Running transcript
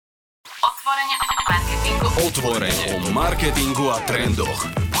Otvorene o marketingu. Otvorene o marketingu a trendoch.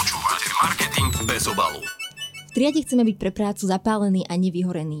 Počúvate Marketing bez obalu. V triade chceme byť pre prácu zapálení a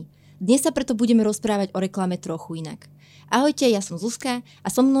nevyhorení. Dnes sa preto budeme rozprávať o reklame trochu inak. Ahojte, ja som Zuzka a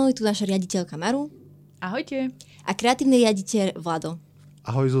so mnou je tu naša riaditeľka Maru. Ahojte. A kreatívny riaditeľ Vlado.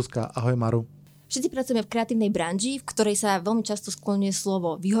 Ahoj Zuzka, ahoj Maru. Všetci pracujeme v kreatívnej branži, v ktorej sa veľmi často skloňuje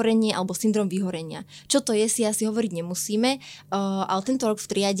slovo vyhorenie alebo syndrom vyhorenia. Čo to je, si asi hovoriť nemusíme, ale tento rok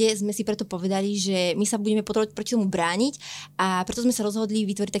v triade sme si preto povedali, že my sa budeme potrebovať proti tomu brániť a preto sme sa rozhodli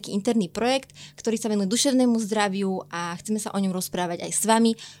vytvoriť taký interný projekt, ktorý sa venuje duševnému zdraviu a chceme sa o ňom rozprávať aj s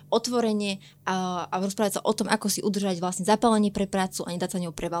vami otvorene a rozprávať sa o tom, ako si udržať vlastne zapálenie pre prácu a nedať sa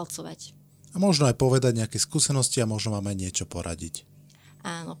ňou prevalcovať. A možno aj povedať nejaké skúsenosti a možno vám aj niečo poradiť.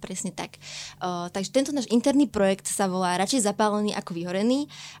 Áno, presne tak. Takže tento náš interný projekt sa volá Radšej zapálený ako vyhorený,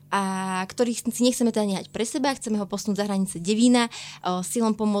 a ktorý si nechceme teda nehať pre seba, chceme ho posunúť za hranice Devína,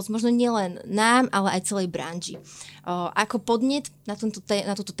 silom pomôcť možno nielen nám, ale aj celej branži. Ako podnet na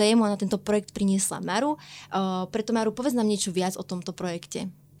túto tému a na tento projekt priniesla Maru. Preto Maru, povedz nám niečo viac o tomto projekte.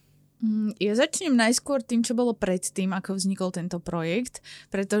 Ja začnem najskôr tým, čo bolo predtým, ako vznikol tento projekt,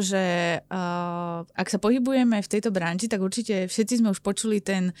 pretože ak sa pohybujeme v tejto branži, tak určite všetci sme už počuli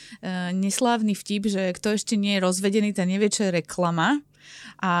ten neslávny vtip, že kto ešte nie je rozvedený, ten nevie, čo je reklama.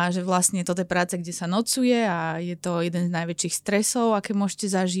 A že vlastne toto je práca, kde sa nocuje a je to jeden z najväčších stresov, aké môžete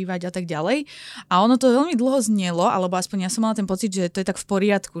zažívať a tak ďalej. A ono to veľmi dlho znelo, alebo aspoň ja som mala ten pocit, že to je tak v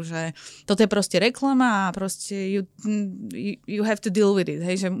poriadku, že toto je proste reklama a proste you have to deal with it,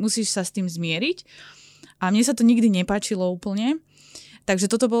 hej, že musíš sa s tým zmieriť. A mne sa to nikdy nepáčilo úplne. Takže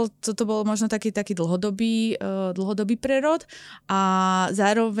toto bol možno taký dlhodobý prerod a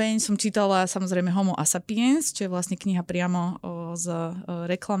zároveň som čítala samozrejme Homo a sapiens, čo je vlastne kniha priamo z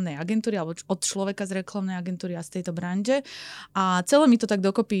reklamnej agentúry alebo od človeka z reklamnej agentúry a z tejto branže a celé mi to tak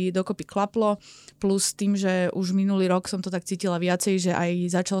dokopy klaplo, plus tým, že už minulý rok som to tak cítila viacej, že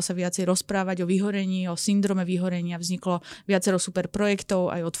aj začalo sa viacej rozprávať o vyhorení, o syndrome vyhorenia, vzniklo viacero super projektov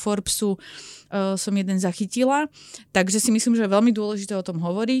aj od Forbesu, som jeden zachytila, takže si myslím, že je veľmi dôležité o tom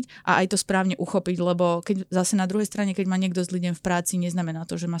hovoriť a aj to správne uchopiť, lebo keď zase na druhej strane, keď má niekto zlý deň v práci, neznamená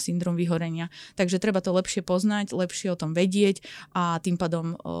to, že má syndrom vyhorenia. Takže treba to lepšie poznať, lepšie o tom vedieť a tým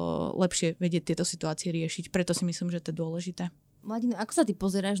pádom lepšie vedieť tieto situácie riešiť. Preto si myslím, že to je dôležité. Mladino, ako sa ty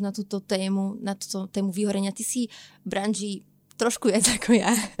pozeráš na túto tému vyhorenia? Ty si v branži trošku viac ako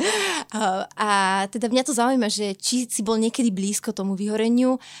ja. A teda mňa to zaujíma, že či si bol niekedy blízko tomu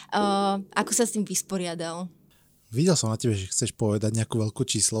vyhoreniu, ako sa s tým vysporiadal? Videl som na tebe, že chceš povedať nejakú veľkú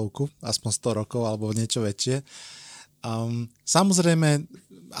číslovku, aspoň 100 rokov alebo niečo väčšie. Samozrejme,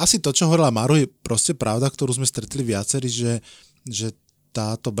 asi to, čo hovorila Maru, je proste pravda, ktorú sme stretli viacerí, že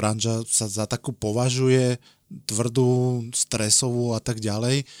táto branža sa za takú považuje, tvrdú, stresovú a tak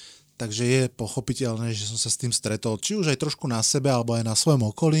ďalej. Takže je pochopiteľné, že som sa s tým stretol, či už aj trošku na sebe, alebo aj na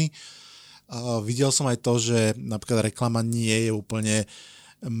svojom okolí. Videl som aj to, že napríklad reklama nie je úplne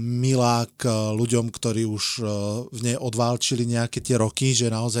milá k ľuďom, ktorí už v nej odválčili nejaké tie roky, že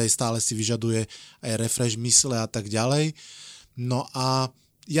naozaj stále si vyžaduje aj refresh mysle a tak ďalej. No a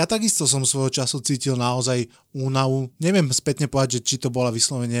ja takisto som svojho času cítil naozaj únavu. Neviem spätne povedať, že či to bola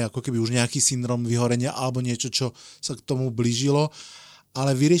vyslovene ako keby už nejaký syndrom vyhorenia alebo niečo, čo sa k tomu blížilo.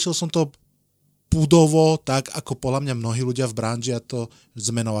 Ale vyriešil som to pudovo, tak ako podľa mňa mnohí ľudia v branži, a to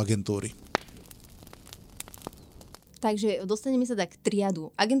zmenou agentúry. Takže dostaneme sa tak k triadu.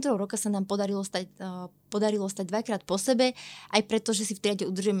 Agentúrou roka sa nám podarilo stať dvakrát po sebe, aj preto, že si v triade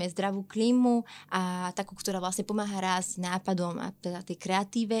udržujeme zdravú klímu a takú, ktorá vlastne pomáha rásť nápadom a teda tej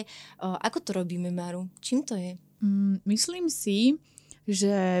kreatíve. Ako to robíme, Maru? Čím to je? Myslím si,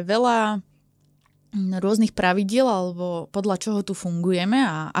 že veľa rôznych pravidiel alebo podľa čoho tu fungujeme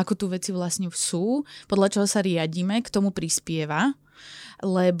a ako tu veci vlastne sú, podľa čoho sa riadíme, k tomu prispieva.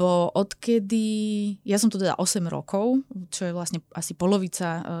 Lebo odkedy, ja som tu teda 8 rokov, čo je vlastne asi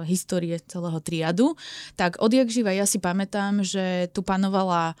polovica histórie celého triadu, tak odjakživa ja si pamätám, že tu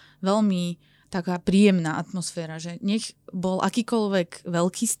panovala veľmi taká príjemná atmosféra, že nech bol akýkoľvek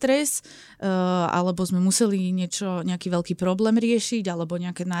veľký stres, alebo sme museli nejaký veľký problém riešiť, alebo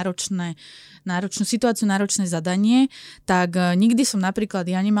nejaké náročnú situáciu, náročné zadanie, tak nikdy som napríklad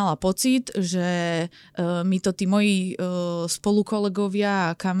ja nemala pocit, že mi to tí moji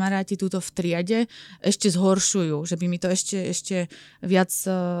spolukolegovia a kamaráti túto v triade ešte zhoršujú, že by mi to ešte viac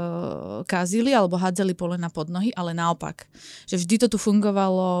kázili alebo hádzali polena pod nohy, ale naopak. Že vždy to tu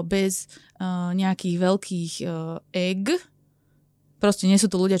fungovalo bez nejakých veľkých Proste nie sú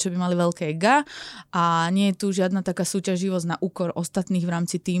to ľudia, čo by mali veľké ega a nie je tu žiadna taká súťaživosť na úkor ostatných v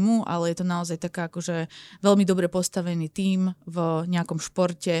rámci tímu, ale je to naozaj taká akože veľmi dobre postavený tím v nejakom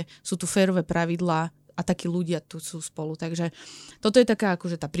športe, sú tu férové pravidlá a takí ľudia tu sú spolu. Takže toto je taká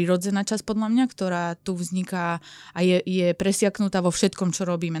akože tá prirodzená časť podľa mňa, ktorá tu vzniká a je presiaknutá vo všetkom, čo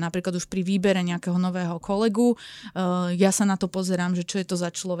robíme. Napríklad už pri výbere nejakého nového kolegu, ja sa na to pozerám, že čo je to za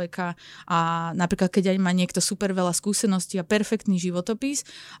človeka a napríklad keď aj má niekto super veľa skúseností a perfektný životopis,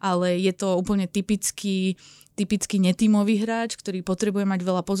 ale je to úplne typický netímový hráč, ktorý potrebuje mať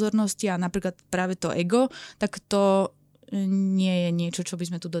veľa pozornosti a napríklad práve to ego, tak to nie je niečo, čo by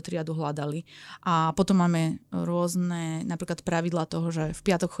sme tu do triadu hľadali. A potom máme rôzne napríklad pravidlá toho, že v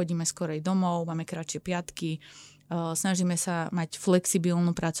piatok chodíme skorej domov, máme kratšie piatky, snažíme sa mať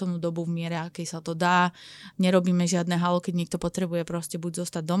flexibilnú pracovnú dobu v miere, akej sa to dá. Nerobíme žiadne halo, keď niekto potrebuje proste buď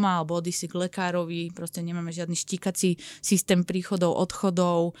zostať doma, alebo odísť si k lekárovi, proste nemáme žiadny štíkací systém príchodov,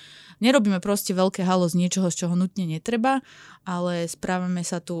 odchodov. Nerobíme proste veľké halo z niečoho, z čoho nutne netreba, ale správame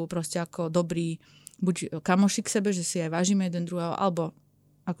sa tu proste ako dobrý buď kamoši k sebe, že si aj vážime jeden druhého, alebo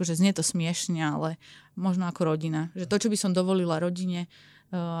akože znie to smiešne, ale možno ako rodina. Že to, čo by som dovolila rodine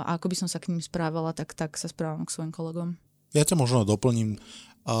a ako by som sa k ním správala, tak sa správam k svojim kolegom. Ja ťa možno doplním.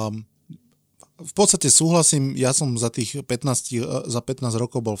 V podstate súhlasím, ja som za 15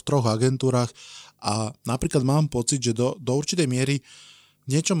 rokov bol v 3 agentúrach a napríklad mám pocit, že do určitej miery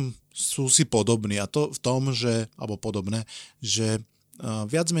v niečom sú si podobní. A to v tom, alebo podobné, že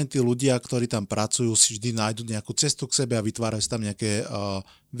viac menej tí ľudia, ktorí tam pracujú, si vždy nájdu nejakú cestu k sebe a vytvárajú tam nejaké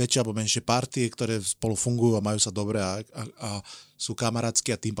väčšie alebo menšie partie, ktoré spolu fungujú a majú sa dobre a sú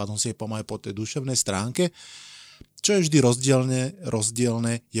kamarátski a tým pádom si pomáhajú po tej duševnej stránke. Čo je vždy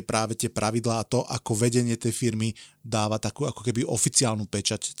rozdielne, je práve tie pravidlá a to, ako vedenie tej firmy dáva takú ako keby oficiálnu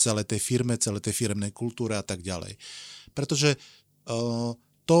pečať celej tej firme, celej tej firemnej kultúre a tak ďalej. Pretože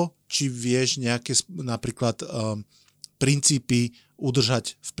to, či vieš nejaké napríklad princípy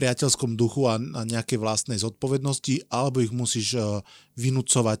udržať v priateľskom duchu a nejakej vlastnej zodpovednosti, alebo ich musíš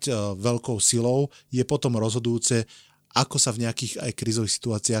vynúcovať veľkou silou, je potom rozhodujúce, ako sa v nejakých aj krízových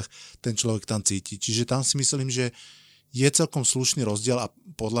situáciách ten človek tam cíti. Čiže tam si myslím, že je celkom slušný rozdiel a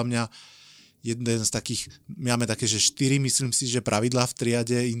podľa mňa jeden z takých, máme také, že 4, myslím si, že pravidlá v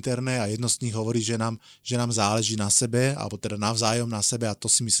triade interné a jedno z nich hovorí, že nám záleží na sebe, alebo teda navzájom na sebe a to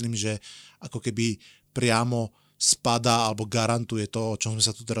si myslím, že ako keby priamo spadá alebo garantuje to, o čom sme sa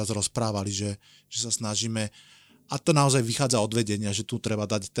tu teraz rozprávali, že sa snažíme, a to naozaj vychádza od vedenia, že tu treba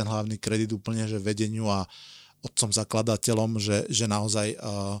dať ten hlavný kredit úplne, že vedeniu a otcom zakladateľom, že naozaj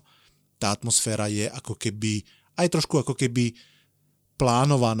tá atmosféra je ako keby, aj trošku ako keby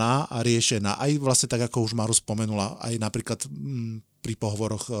plánovaná a riešená. Aj vlastne tak, ako už Maru spomenula, aj napríklad pri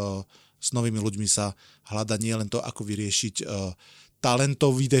pohovoroch s novými ľuďmi sa hľada nie len to, ako vyriešiť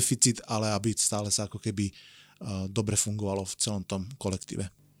talentový deficit, ale aby stále sa ako keby dobre fungovalo v celom tom kolektíve.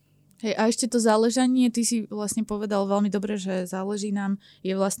 Hej, a ešte to záležanie, ty si vlastne povedal veľmi dobre, že záleží nám,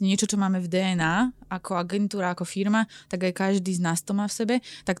 je vlastne niečo, čo máme v DNA, ako agentúra, ako firma, tak aj každý z nás to má v sebe,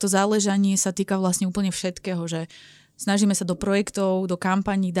 tak to záležanie sa týka vlastne úplne všetkého, že snažíme sa do projektov, do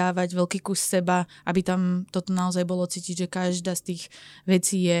kampaní dávať veľký kus seba, aby tam toto naozaj bolo cítiť, že každá z tých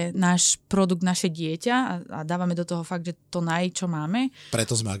vecí je náš produkt, naše dieťa a dávame do toho fakt, že to čo máme.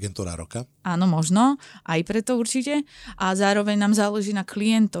 Preto sme agentúra roka. Áno, možno, aj preto určite. A zároveň nám záleží na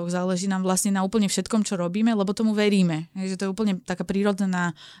klientoch, záleží nám vlastne na úplne všetkom, čo robíme, lebo tomu veríme. Takže to je úplne taká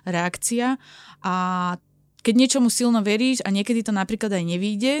prírodzená reakcia a keď niečomu silno veríš a niekedy to napríklad aj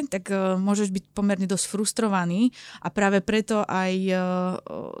nevyjde, tak môžeš byť pomerne dosť frustrovaný a práve preto aj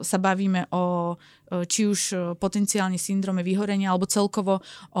sa bavíme o či už potenciálne syndróme vyhorenia alebo celkovo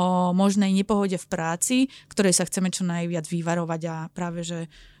o možnej nepohode v práci, ktorej sa chceme čo najviac vyvarovať a práve že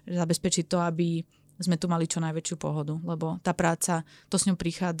zabezpečiť to, aby sme tu mali čo najväčšiu pohodu, lebo tá práca, to s ňou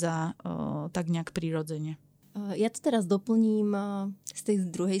prichádza tak nejak prirodzene. Ja to teraz doplním z tej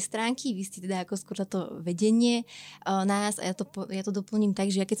druhej stránky, vy ste teda ako skôr to vedenie nás a ja to doplním tak,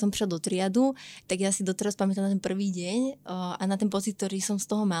 že ja keď som prišla do triadu, tak ja si doteraz pamätám na ten prvý deň a na ten pocit, ktorý som z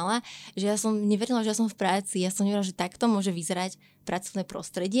toho mala, že ja som neverila, že ja som v práci, ja som neverila, že takto môže vyzerať pracovné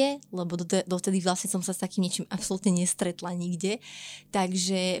prostredie, lebo dovtedy vlastne som sa s takým niečím absolútne nestretla nikde,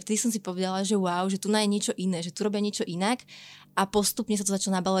 takže vtedy som si povedala, že wow, že tu je niečo iné, že tu robia niečo inak a postupne sa to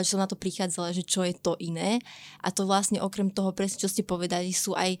začalo nabalovať, že som na to prichádzala, že čo je to iné a to vlastne okrem toho presne, čo ste povedali,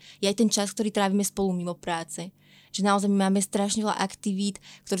 sú aj ten čas, ktorý trávime spolu mimo práce. Že naozaj my máme strašne veľa aktivít,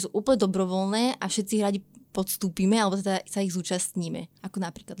 ktoré sú úplne dobrovoľné a všetci radi podstúpime, alebo teda sa ich zúčastníme. Ako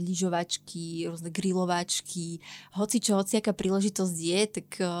napríklad lyžovačky, rôzne grilovačky, hociaká príležitosť je, tak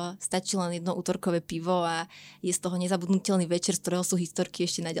stačí len jedno útorkové pivo a je z toho nezabudnutelný večer, z ktorého sú historky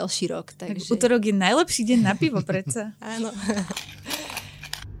ešte na ďalší rok. Takže... Tak útorok je najlepší deň na pivo, predsa. Áno.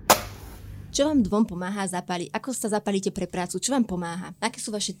 Čo vám dvom pomáha zapáliť? Ako sa zapálite pre prácu? Čo vám pomáha? Aké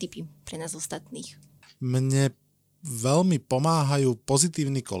sú vaše tipy pre nás ostatných? Mne veľmi pomáhajú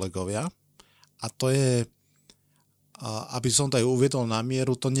pozitívni kolegovia a to je, aby som to aj uviedol na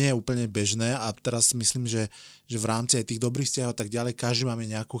mieru, to nie je úplne bežné a teraz myslím, že v rámci aj tých dobrých vzťahov a tak ďalej, každý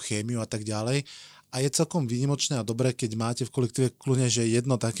máme nejakú chémiu a tak ďalej a je celkom výnimočné a dobré, keď máte v kolektíve kľudne, že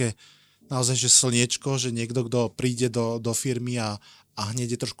jedno také naozaj, že slniečko, že niekto, kto príde do firmy a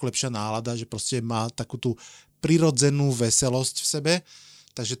hneď je trošku lepšia nálada, že proste má takú tú prirodzenú veselosť v sebe.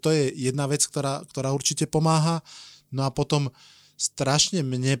 Takže to je jedna vec, ktorá určite pomáha. No a potom strašne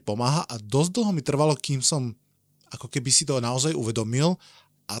mne pomáha a dosť dlho mi trvalo, kým som ako keby si to naozaj uvedomil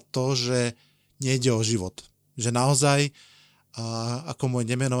a to, že nejde o život. Že naozaj, ako môj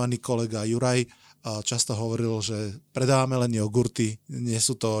nemenovaný kolega Juraj často hovoril, že predávame len jogurty, nie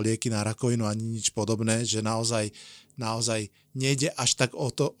sú to lieky na rakovinu ani nič podobné, že naozaj nejde až tak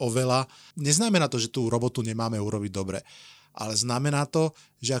o veľa. Neznamená to, že tú robotu nemáme urobiť dobre, ale znamená to,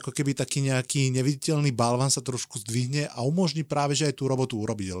 že ako keby taký nejaký neviditeľný balvan sa trošku zdvihne a umožní práve, že aj tú robotu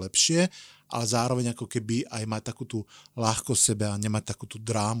urobiť lepšie, ale zároveň ako keby aj mať takú tú ľahkosť v sebe a nemať takú tú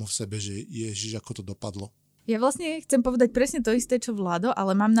drámu v sebe, že ježiš, ako to dopadlo. Ja vlastne chcem povedať presne to isté, čo Vlado,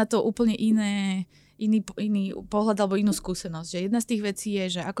 ale mám na to úplne iný pohľad alebo inú skúsenosť. Že jedna z tých vecí je,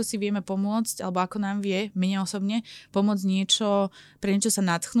 že ako si vieme pomôcť, alebo ako nám vie, mne osobne, pomôcť pre niečo sa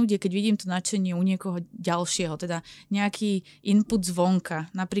nadchnúť, je keď vidím to nadšenie u niekoho ďalšieho, teda nejaký input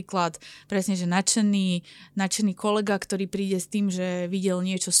zvonka. Napríklad presne, že nadšený kolega, ktorý príde s tým, že videl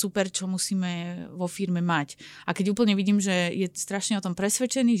niečo super, čo musíme vo firme mať. A keď úplne vidím, že je strašne o tom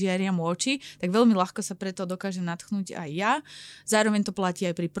presvedčený, žiaria mu oči, tak veľmi ľahko sa preto dokáže nadchnúť aj ja. Zároveň to platí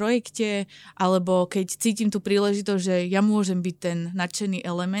aj pri projekte, alebo keď cítim tú príležitosť, že ja môžem byť ten nadšený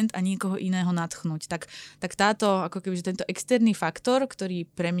element a niekoho iného nadchnúť. Tak táto, ako keby, že tento externý faktor, ktorý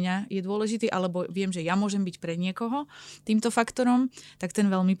pre mňa je dôležitý, alebo viem, že ja môžem byť pre niekoho týmto faktorom, tak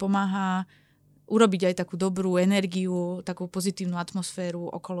ten veľmi pomáha urobiť aj takú dobrú energiu, takú pozitívnu atmosféru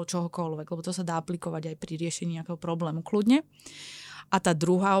okolo čohokoľvek, lebo to sa dá aplikovať aj pri riešení nejakého problému kľudne. A tá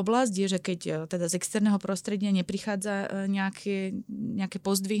druhá oblasť je, že keď teda z externého prostredia neprichádza nejaké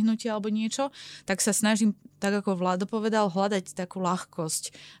pozdvihnutie alebo niečo, tak sa snažím, tak ako Vlado povedal, hľadať takú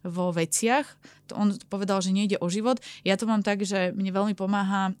ľahkosť vo veciach. On povedal, že nejde o život. Ja to mám tak, že mne veľmi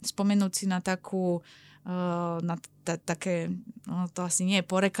pomáha spomenúť si na takú také, no to asi nie je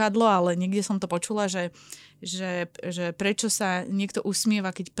porekadlo, ale niekde som to počula, že prečo sa niekto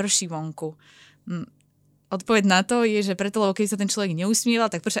usmieva, keď prší vonku. Odpoveď na to je, že preto, lebo keď sa ten človek neusmieva,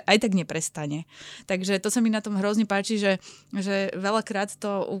 tak prečo aj tak neprestane. Takže to sa mi na tom hrozne páči, že veľakrát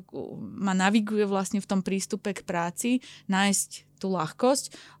to ma naviguje vlastne v tom prístupe k práci, nájsť tú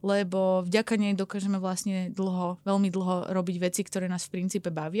ľahkosť, lebo vďaka nej dokážeme vlastne veľmi dlho robiť veci, ktoré nás v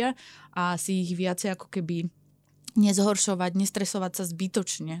princípe bavia a si ich viacej ako keby nezhoršovať, nestresovať sa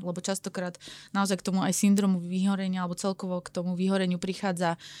zbytočne, lebo častokrát naozaj k tomu aj syndromu vyhorenia alebo celkovo k tomu vyhoreniu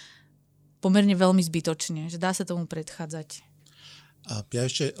prichádza pomerne veľmi zbytočne, že dá sa tomu predchádzať. A ja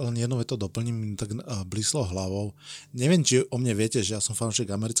ešte len jednu vetu doplním, tak blíslo hlavou. Neviem, či o mne viete, že ja som fanúšik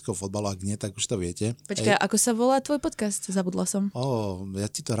amerického fotbalu, ak nie, tak už to viete. Počkaj, ako sa volá tvoj podcast? Zabudla som. Ja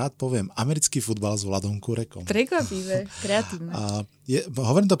ti to rád poviem. Americký futbal s Vladom Kurekom. Prekvapivé, kreatívne.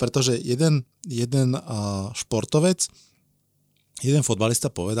 Hovorím to preto, že jeden športovec, jeden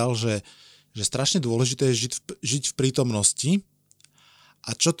fotbalista povedal, že strašne dôležité je žiť v prítomnosti.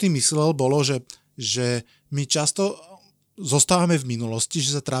 A čo ty myslel, bolo, že my často zostávame v minulosti,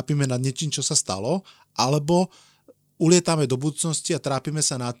 že sa trápime nad niečím, čo sa stalo, alebo ulietame do budúcnosti a trápime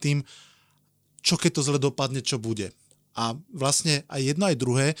sa nad tým, čo keď to zle dopadne, čo bude. A vlastne aj jedno, aj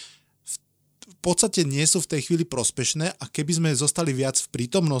druhé v podstate nie sú v tej chvíli prospešné a keby sme zostali viac v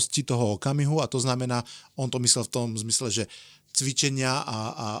prítomnosti toho okamihu, a to znamená, on to myslel v tom zmysle, že cvičenia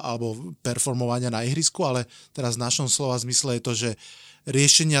alebo performovania na ihrisku, ale teraz v našom slova zmysle je to, že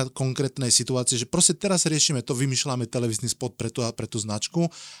riešenia konkrétnej situácie, že proste teraz riešime to, vymýšľame televízny spot pre tú značku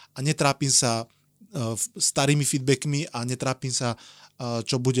a netrápim sa starými feedbackmi a netrápim sa,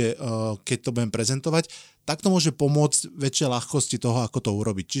 čo bude, keď to budem prezentovať, tak to môže pomôcť väčšej ľahkosti toho, ako to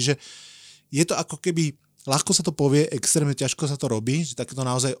urobiť. Čiže je to ako keby, ľahko sa to povie, extrémne ťažko sa to robí, že takéto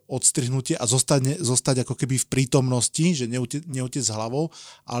naozaj odstrihnutie a zostať ako keby v prítomnosti, že neutiec s hlavou,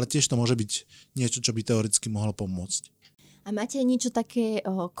 ale tiež to môže byť niečo, čo by teoreticky mohlo pomôcť. A máte niečo také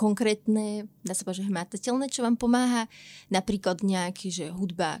konkrétne, dá sa povedať, že hmatateľné, čo vám pomáha? Napríklad nejaký, že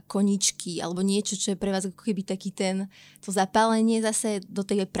hudba, koničky, alebo niečo, čo je pre vás ako keby taký to zapálenie zase do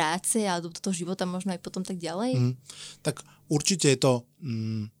tej práce a do toho života možno aj potom tak ďalej? Tak určite je to,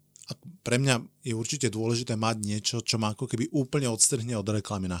 pre mňa je určite dôležité mať niečo, čo ma ako keby úplne odstrhne od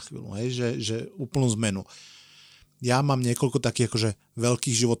reklamy na chvíľu, hej? Že úplnú zmenu. Ja mám niekoľko takých akože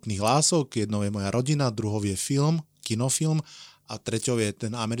veľkých životných lások, jednou je moja rodina, druhou je film, kinofilm a treťou je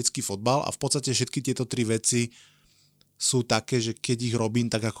ten americký fotbal a v podstate všetky tieto tri veci sú také, že keď ich robím,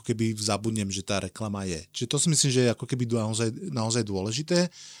 tak ako keby zabudnem, že tá reklama je. Čiže to si myslím, že je ako keby naozaj dôležité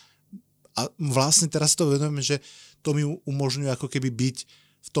a vlastne teraz to vedomím, že to mi umožňuje ako keby byť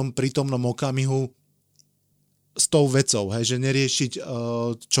v tom prítomnom okamihu s tou vecou, hej, že neriešiť,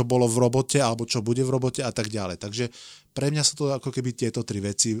 čo bolo v robote alebo čo bude v robote a tak ďalej. Takže pre mňa sú to ako keby tieto tri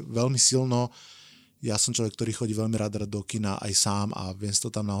veci veľmi silno. Ja som človek, ktorý chodí veľmi rád do kina aj sám a viem si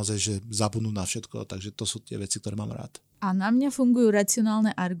to tam naozaj, že zabudnú na všetko, takže to sú tie veci, ktoré mám rád. A na mňa fungujú racionálne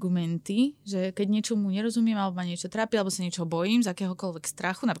argumenty, že keď niečomu nerozumiem alebo ma niečo trápi, alebo sa niečo bojím z akéhokoľvek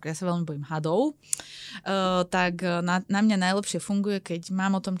strachu, napríklad ja sa veľmi bojím hadov, tak na mňa najlepšie funguje, keď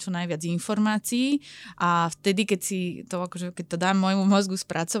mám o tom čo najviac informácií a vtedy, keď to dám môjmu mozgu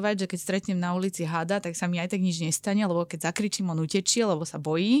spracovať, že keď stretnem na ulici hada, tak sa mi aj tak nič nestane, lebo keď zakričím, on utečie, lebo sa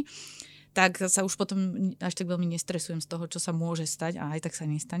bojí, tak sa už potom až tak veľmi nestresujem z toho, čo sa môže stať a aj tak sa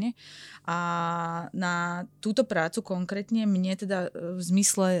nestane. A na túto prácu konkrétne mne teda v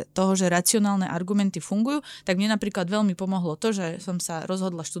zmysle toho, že racionálne argumenty fungujú, tak mne napríklad veľmi pomohlo to, že som sa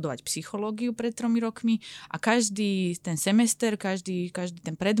rozhodla študovať psychológiu pred 3 rokmi a každý ten semester, každý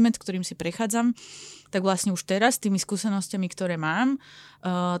ten predmet, ktorým si prechádzam, tak vlastne už teraz tými skúsenostiami, ktoré mám,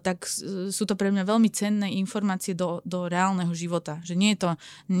 tak sú to pre mňa veľmi cenné informácie do reálneho života. Že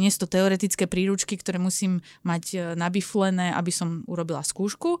nie sú to teoretické príručky, ktoré musím mať nabiflené, aby som urobila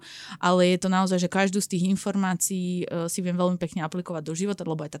skúšku, ale je to naozaj, že každú z tých informácií si viem veľmi pekne aplikovať do života,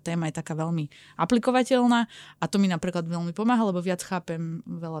 lebo aj tá téma je taká veľmi aplikovateľná a to mi napríklad veľmi pomáha, lebo viac chápem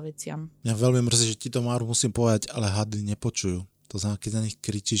veľa veciam. Mňa veľmi mrzí, že ti to, Máru, musím povedať, ale hady nepočujú. To znamená, keď na nich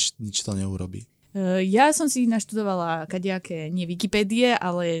kričíš, nič to neurobí. Ja som si naštudovala kadejaké, nie Wikipédie,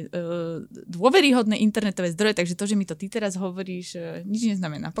 ale dôveryhodné internetové zdroje, takže to, že mi to ty teraz hovoríš, nič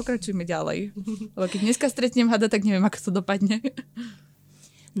neznamená. Pokračujme ďalej. Lebo keď dneska stretnem hada, tak neviem, ako to dopadne.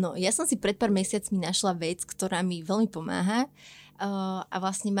 No, ja som si pred pár mesiacmi našla vec, ktorá mi veľmi pomáha a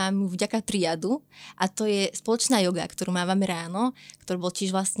vlastne mám ju vďaka triadu a to je spoločná joga, ktorú mávame ráno, ktorý bol tiež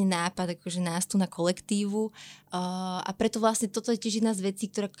vlastne nápad akože nás tu na kolektívu a preto vlastne toto je tiež jedna z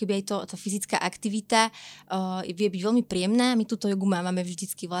vecí, ktorá keby aj tá fyzická aktivita vie byť veľmi príjemná. My túto jogu mávame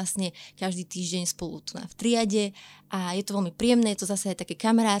vždycky vlastne každý týždeň spolu tu v triade a je to veľmi príjemné, je to zase aj také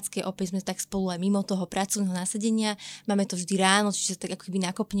kamarádske, opäť sme tak spolu aj mimo toho pracovného nasadenia, máme to vždy ráno, čiže tak ako keby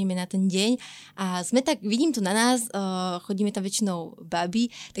nakopneme na ten deň a vidím to na nás, chodíme tam väčšinou baby,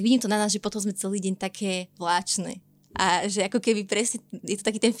 tak vidím to na nás, že potom sme celý deň také vláčne. A že ako keby presne, je to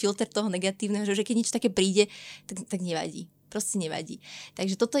taký ten filter toho negatívneho, že keď niečo také príde, tak nevadí. Proste nevadí.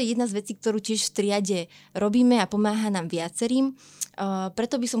 Takže toto je jedna z vecí, ktorú tiež v triade robíme a pomáha nám viacerým.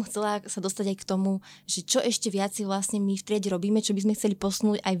 Preto by som chcela sa dostať aj k tomu, že čo ešte viac vlastne my v triade robíme, čo by sme chceli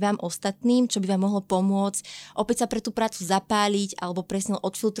posunúť aj vám ostatným, čo by vám mohlo pomôcť opäť sa pre tú prácu zapáliť alebo presne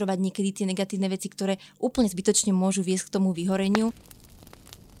odfiltrovať niekedy tie negatívne veci, ktoré úplne zbytočne môžu viesť k tomu vyhoreniu.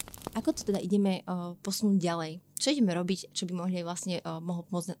 Ako to teda ideme posunúť ďalej? Čo ideme robiť, čo by mohli vlastne mohlo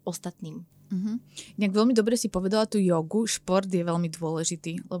pomôcť ostatným? Nejak veľmi dobre si povedala tú jogu, šport je veľmi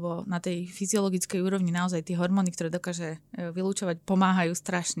dôležitý, lebo na tej fyziologickej úrovni naozaj tie hormóny, ktoré dokáže vylúčovať, pomáhajú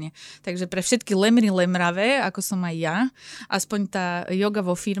strašne. Takže pre všetky lemravé, ako som aj ja, aspoň tá joga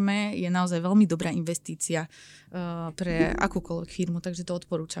vo firme je naozaj veľmi dobrá investícia pre akúkoľvek firmu, takže to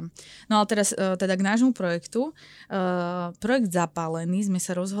odporúčam. No ale teraz teda k nášmu projektu. Projekt Zapálený sme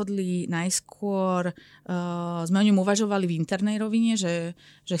sa rozhodli najskôr, sme o ňom uvažovali v internej rovine, že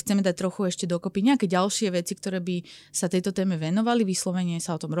chceme dať trochu ešte dokopy nejaké ďalšie veci, ktoré by sa tejto téme venovali, vyslovene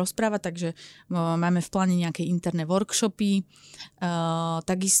sa o tom rozprávať, takže máme v pláne nejaké interné workshopy,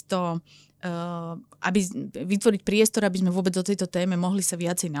 takisto aby vytvoriť priestor, aby sme vôbec o tejto téme mohli sa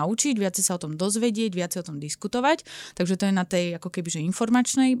viacej naučiť, viacej sa o tom dozvedieť, viacej o tom diskutovať. Takže to je na tej ako keby že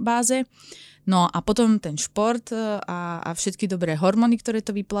informačnej báze. No a potom ten šport a všetky dobré hormóny, ktoré to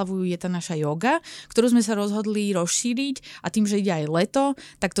vyplavujú, je tá naša joga, ktorú sme sa rozhodli rozšíriť a tým, že ide aj leto,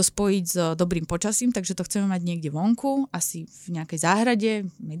 tak to spojiť s dobrým počasím, takže to chceme mať niekde vonku, asi v nejakej záhrade,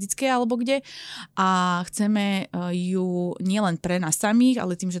 medickej alebo kde. A chceme ju nielen pre nás samých,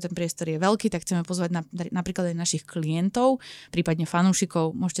 ale tým, že ten priestor je veľký, veľký, tak chceme pozvať napríklad aj našich klientov, prípadne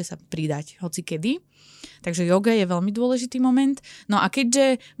fanúšikov, môžete sa pridať hocikedy. Takže yoga je veľmi dôležitý moment. No a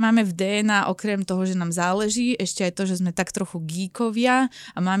keďže máme v DNA okrem toho, že nám záleží, ešte aj to, že sme tak trochu geekovia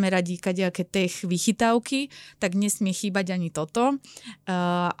a máme radi kadejaké tech vychytávky, tak nesmie chýbať ani toto.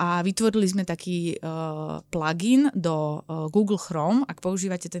 A vytvorili sme taký plugin do Google Chrome. Ak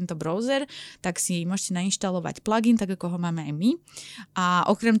používate tento browser, tak si môžete nainštalovať plugin, tak ako ho máme aj my. A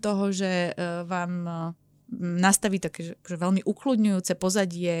okrem toho, že vám nastaví také že veľmi ukludňujúce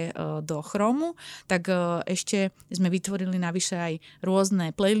pozadie do Chromu, tak ešte sme vytvorili navyše aj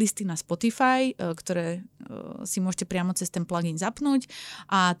rôzne playlisty na Spotify, ktoré si môžete priamo cez ten plugin zapnúť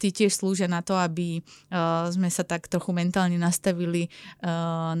a tie tiež slúžia na to, aby sme sa tak trochu mentálne nastavili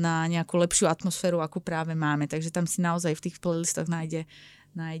na nejakú lepšiu atmosféru, akú práve máme. Takže tam si naozaj v tých playlistoch nájde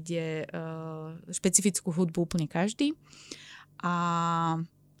špecifickú hudbu úplne každý. A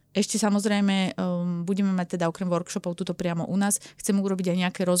ešte samozrejme budeme mať teda okrem workshopov tuto priamo u nás. Chceme urobiť aj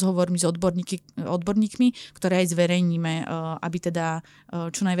nejaké rozhovory s odborníkmi, ktoré aj zverejníme, aby teda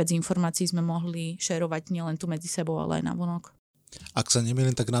čo najviac informácií sme mohli šerovať nielen tu medzi sebou, ale aj navonok. Ak sa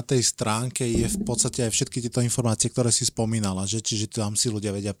nemýlim, tak na tej stránke je v podstate aj všetky tieto informácie, ktoré si spomínala, že? Čiže tam si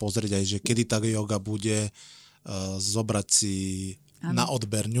ľudia vedia pozrieť aj, že kedy tá yoga bude, zobrať si na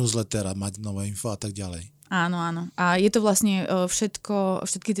odber newsletter a mať nové info a tak ďalej. Áno, áno. A je to vlastne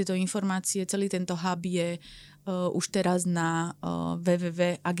všetky tieto informácie, celý tento hub je už teraz na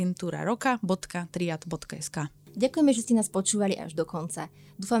www.agenturaroka.triad.sk. Ďakujeme, že ste nás počúvali až do konca.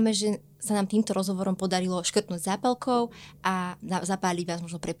 Dúfame, že sa nám týmto rozhovorom podarilo škrtnúť zápalkou a zapáliť vás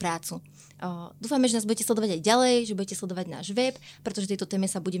možno pre prácu. Dúfame, že nás budete sledovať aj ďalej, že budete sledovať náš web, pretože tejto téme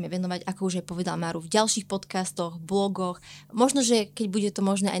sa budeme venovať, ako už aj povedal Máru, v ďalších podcastoch, blogoch. Možno, že keď bude to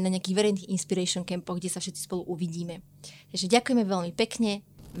možné aj na nejakých verejných inspiration campoch, kde sa všetci spolu uvidíme. Takže ďakujeme veľmi pekne,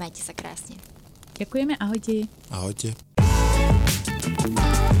 majte sa krásne. Ďakujeme, ahojte. Ahojte.